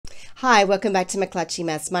Hi, welcome back to McClatchy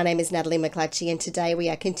Maths. My name is Natalie McClatchy, and today we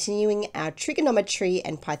are continuing our trigonometry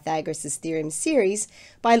and Pythagoras' theorem series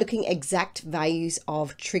by looking at exact values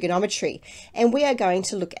of trigonometry. And we are going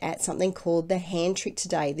to look at something called the hand trick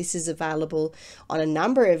today. This is available on a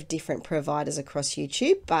number of different providers across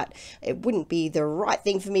YouTube, but it wouldn't be the right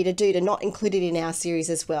thing for me to do to not include it in our series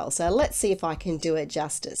as well. So let's see if I can do it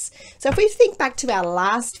justice. So if we think back to our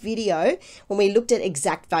last video when we looked at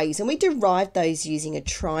exact values and we derived those using a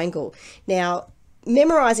triangle. Now,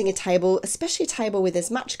 memorizing a table, especially a table with as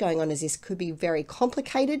much going on as this, could be very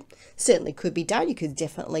complicated. Certainly could be done. You could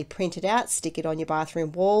definitely print it out, stick it on your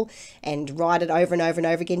bathroom wall and write it over and over and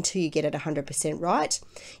over again until you get it 100% right.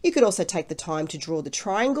 You could also take the time to draw the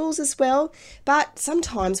triangles as well, but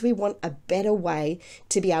sometimes we want a better way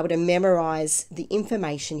to be able to memorize the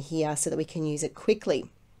information here so that we can use it quickly.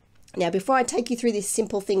 Now, before I take you through this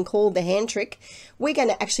simple thing called the hand trick, we're going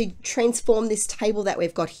to actually transform this table that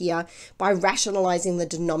we've got here by rationalizing the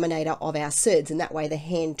denominator of our surds, and that way the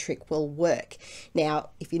hand trick will work.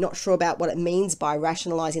 Now, if you're not sure about what it means by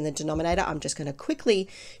rationalizing the denominator, I'm just going to quickly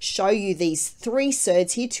show you these three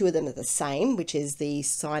surds here. Two of them are the same, which is the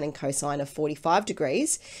sine and cosine of 45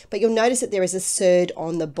 degrees, but you'll notice that there is a surd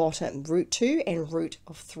on the bottom, root 2 and root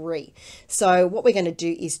of 3. So what we're going to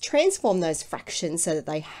do is transform those fractions so that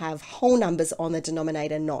they have whole numbers on the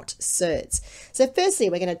denominator, not surds. So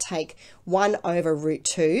firstly, we're going to take 1 over root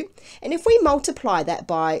 2, and if we multiply that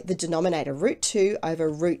by the denominator, root 2 over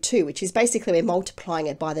root 2, which is basically we're multiplying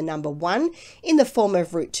it by the number 1 in the form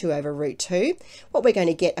of root 2 over root 2, what we're going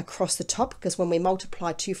to get across the top, because when we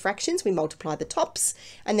multiply two fractions, we multiply the tops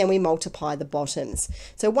and then we multiply the bottoms.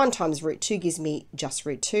 So 1 times root 2 gives me just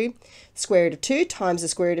root 2. Square root of 2 times the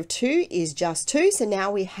square root of 2 is just 2. So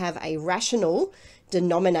now we have a rational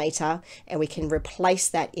denominator and we can replace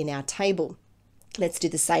that in our table. Let's do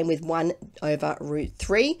the same with 1 over root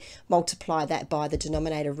 3. Multiply that by the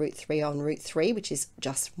denominator root 3 on root 3, which is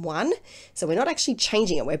just 1. So we're not actually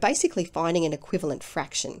changing it. We're basically finding an equivalent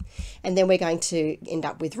fraction. And then we're going to end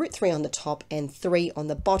up with root 3 on the top and 3 on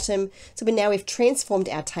the bottom. So now we've transformed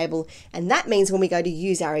our table, and that means when we go to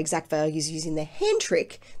use our exact values using the hand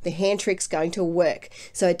trick's going to work.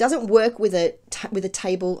 So it doesn't work with a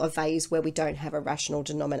table of values where we don't have a rational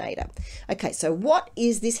denominator. Okay, so what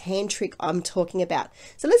is this hand trick I'm talking about?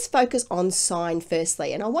 So let's focus on sine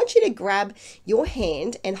firstly, and I want you to grab your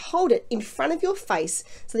hand and hold it in front of your face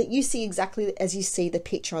so that you see exactly as you see the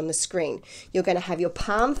picture on the screen. You're going to have your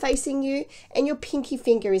palm facing you and your pinky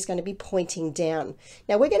finger is going to be pointing down.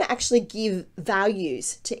 Now we're going to actually give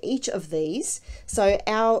values to each of these. So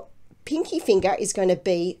our pinky finger is going to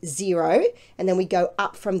be 0, and then we go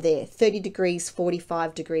up from there, 30 degrees,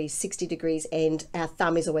 45 degrees, 60 degrees, and our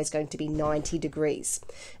thumb is always going to be 90 degrees.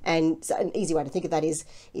 And so an easy way to think of that is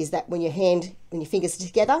that when your fingers are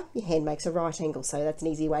together, your hand makes a right angle. So that's an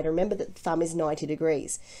easy way to remember that the thumb is 90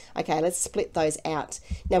 degrees. Okay, let's split those out.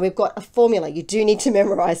 Now we've got a formula. You do need to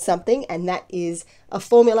memorize something, and that is a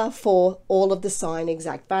formula for all of the sine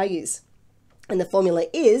exact values. And the formula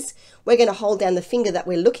is, we're going to hold down the finger that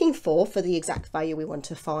we're looking for the exact value we want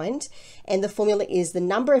to find. And the formula is the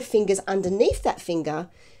number of fingers underneath that finger,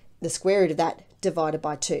 the square root of that, divided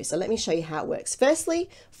by 2. So let me show you how it works. Firstly,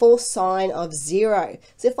 for sine of 0.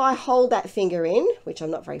 So if I hold that finger in, which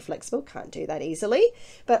I'm not very flexible, can't do that easily,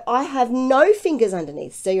 but I have no fingers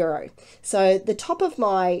underneath, 0. So the top of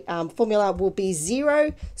my formula will be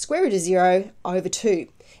 0, square root of 0 over 2.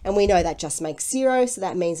 And we know that just makes 0, so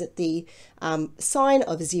that means that the sine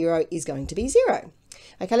of 0 is going to be 0.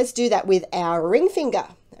 Okay, let's do that with our ring finger.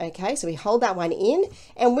 Okay, so we hold that one in,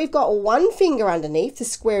 and we've got one finger underneath, the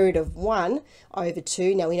square root of 1 over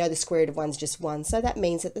 2. Now we know the square root of 1 is just 1, so that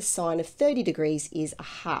means that the sine of 30 degrees is a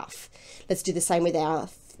half. Let's do the same with our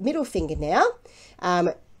middle finger now.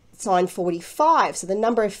 Sine 45, so the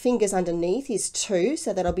number of fingers underneath is 2,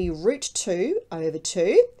 so that'll be root 2 over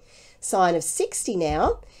 2. Sine of 60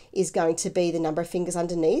 now is going to be the number of fingers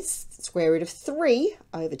underneath, square root of 3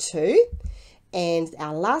 over 2. And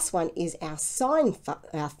our last one is our sine,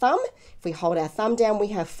 our thumb. If we hold our thumb down, we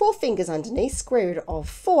have 4 fingers underneath, square root of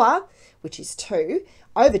 4, which is 2,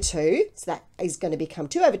 over 2. So that is going to become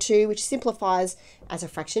 2 over 2, which simplifies as a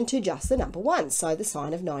fraction to just the number 1. So the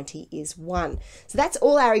sine of 90 is 1. So that's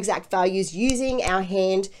all our exact values using our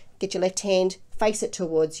hand. Get your left hand, face it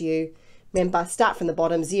towards you. Remember, start from the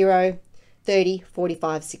bottom, 0, 30,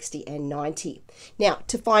 45, 60, and 90. Now,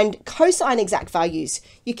 to find cosine exact values,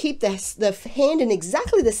 you keep the hand in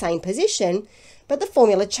exactly the same position, but the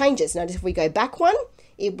formula changes. Notice if we go back one,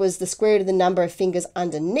 it was the square root of the number of fingers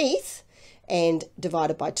underneath, and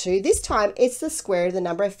divided by 2. This time it's the square root of the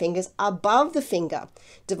number of fingers above the finger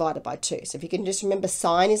divided by 2. So if you can just remember,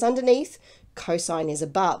 sine is underneath, cosine is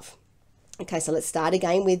above. Okay, so let's start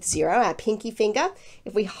again with 0, our pinky finger.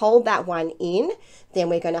 If we hold that one in, then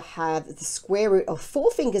we're going to have the square root of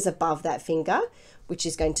 4 fingers above that finger, which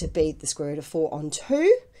is going to be the square root of 4 on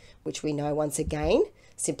 2, which we know once again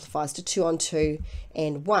simplifies to 2 on 2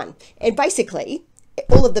 and 1. And basically,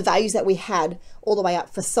 all of the values that we had all the way up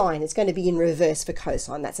for sine, it's going to be in reverse for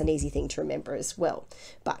cosine. That's an easy thing to remember as well.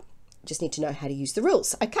 But just need to know how to use the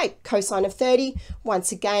rules. Okay, cosine of 30,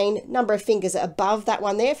 once again, number of fingers above that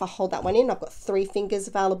one there. If I hold that one in, I've got 3 fingers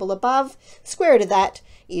available above. Square root of that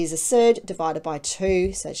is a third divided by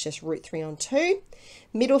 2, so it's just root 3 on 2.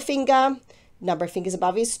 Middle finger, number of fingers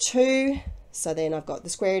above is 2, so then I've got the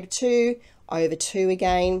square root of 2 over 2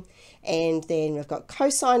 again. And then we've got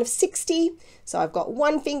cosine of 60, so I've got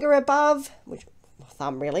 1 finger above, which my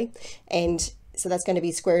thumb really, and so that's going to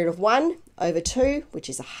be square root of 1 over 2, which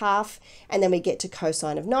is a half. And then we get to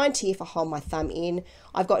cosine of 90. If I hold my thumb in,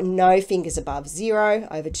 I've got no fingers above. 0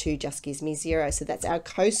 over 2 just gives me 0. So that's our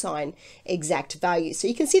cosine exact value. So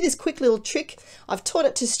you can see this quick little trick. I've taught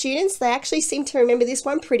it to students. They actually seem to remember this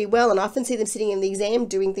one pretty well. And I often see them sitting in the exam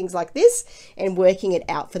doing things like this and working it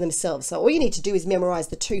out for themselves. So all you need to do is memorize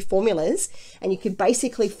the 2 formulas, and you can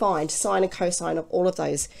basically find sine and cosine of all of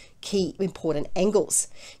those key important angles.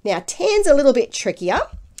 Now tan's a little bit trickier.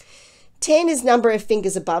 Tan is number of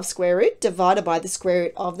fingers above square root divided by the square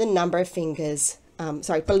root of the number of fingers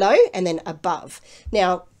below and then above.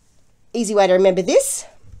 Now, easy way to remember this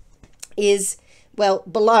is, well,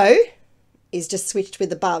 below is just switched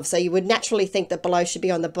with above. So you would naturally think that below should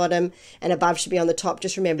be on the bottom and above should be on the top.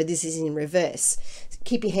 Just remember, this is in reverse.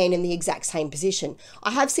 Keep your hand in the exact same position.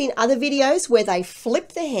 I have seen other videos where they flip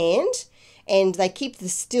the hand and they keep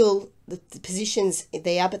the positions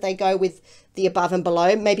there, but they go with the above and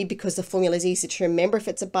below, maybe because the formula is easier to remember if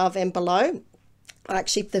it's above and below. I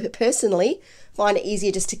actually personally find it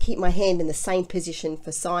easier just to keep my hand in the same position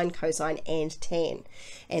for sine, cosine, and tan.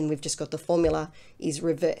 And we've just got the formula is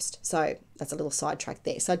reversed. So that's a little sidetrack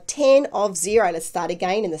there. So tan of 0, let's start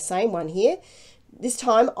again in the same one here. This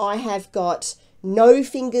time I have got no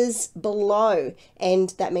fingers below, and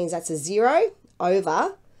that means that's a 0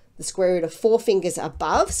 over the square root of 4 fingers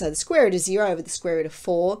above. So the square root of 0 over the square root of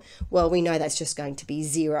 4, well, we know that's just going to be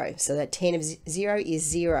 0. So that tan of 0 is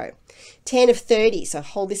 0. Tan of 30, so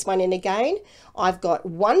hold this one in again. I've got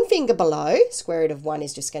 1 finger below, square root of 1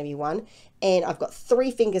 is just going to be 1, and I've got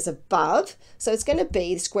 3 fingers above. So it's going to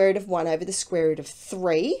be the square root of 1 over the square root of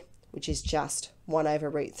 3, which is just 1 over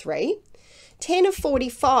root 3. Tan of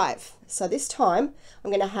 45, so this time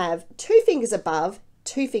I'm going to have 2 fingers above,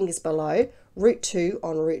 2 fingers below. Root 2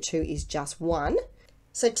 on root 2 is just 1.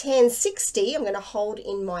 So tan 60, I'm going to hold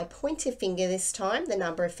in my pointer finger this time. The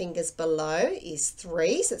number of fingers below is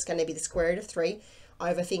 3, so it's going to be the square root of 3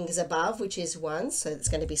 over fingers above, which is 1. So it's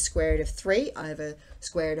going to be square root of 3 over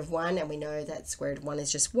square root of 1, and we know that square root of 1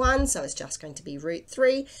 is just 1, so it's just going to be root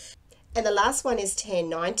 3. And the last one is tan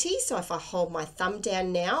 90, so if I hold my thumb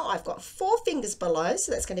down now, I've got 4 fingers below,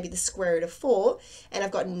 so that's going to be the square root of 4, and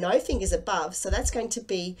I've got no fingers above, so that's going to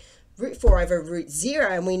be root 4 over root 0,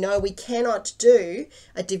 and we know we cannot do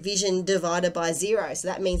a division divided by 0, so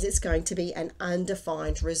that means it's going to be an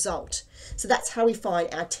undefined result. So that's how we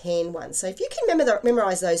find our tan one. So if you can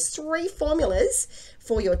memorize those 3 formulas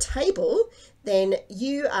for your table, then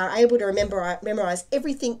you are able to memorize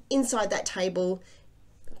everything inside that table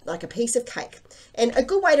like a piece of cake. And a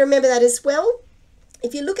good way to remember that as well,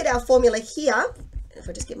 if you look at our formula here, if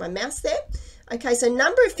I just get my mouse there, okay, so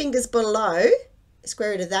number of fingers below,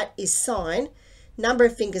 square root of that is sine, number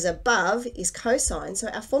of fingers above is cosine. So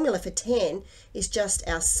our formula for tan is just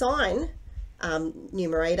our sine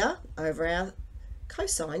numerator over our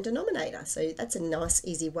cosine denominator. So that's a nice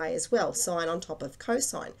easy way as well, sine on top of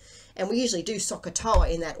cosine. And we usually do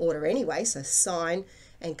SOHCAHTOA in that order anyway, so sine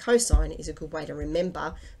and cosine is a good way to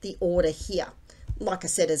remember the order here. Like I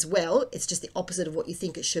said as well, it's just the opposite of what you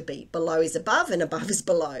think it should be. Below is above and above is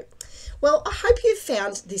below. Well, I hope you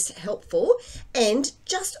found this helpful, and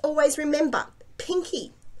just always remember,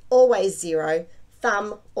 pinky, always 0,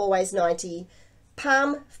 thumb, always 90,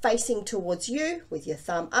 palm facing towards you with your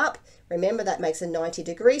thumb up. Remember, that makes a 90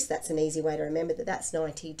 degrees. That's an easy way to remember that that's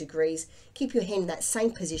 90 degrees. Keep your hand in that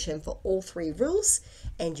same position for all 3 rules,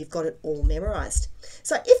 and you've got it all memorized.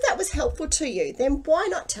 So if that was helpful to you, then why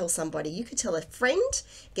not tell somebody? You could tell a friend,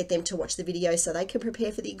 get them to watch the video so they can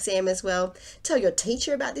prepare for the exam as well. Tell your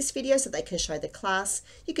teacher about this video so they can show the class.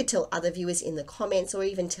 You could tell other viewers in the comments, or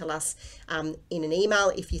even tell us in an email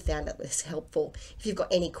if you found it was helpful. If you've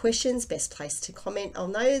got any questions, best place to comment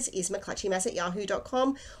on those is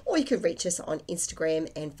mcclatchymass@yahoo.com, or you could reach us on Instagram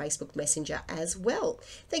and Facebook Messenger as well.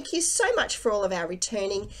 Thank you so much for all of our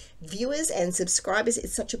returning viewers and subscribers.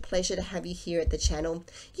 It's such a pleasure to have you here at the channel.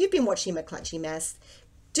 You've been watching McClatchy Maths.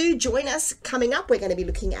 Do join us. Coming up, we're going to be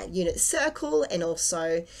looking at unit circle and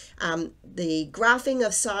also the graphing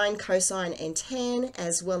of sine, cosine and tan,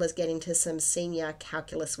 as well as getting to some senior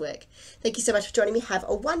calculus work. Thank you so much for joining me. Have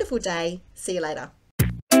a wonderful day. See you later.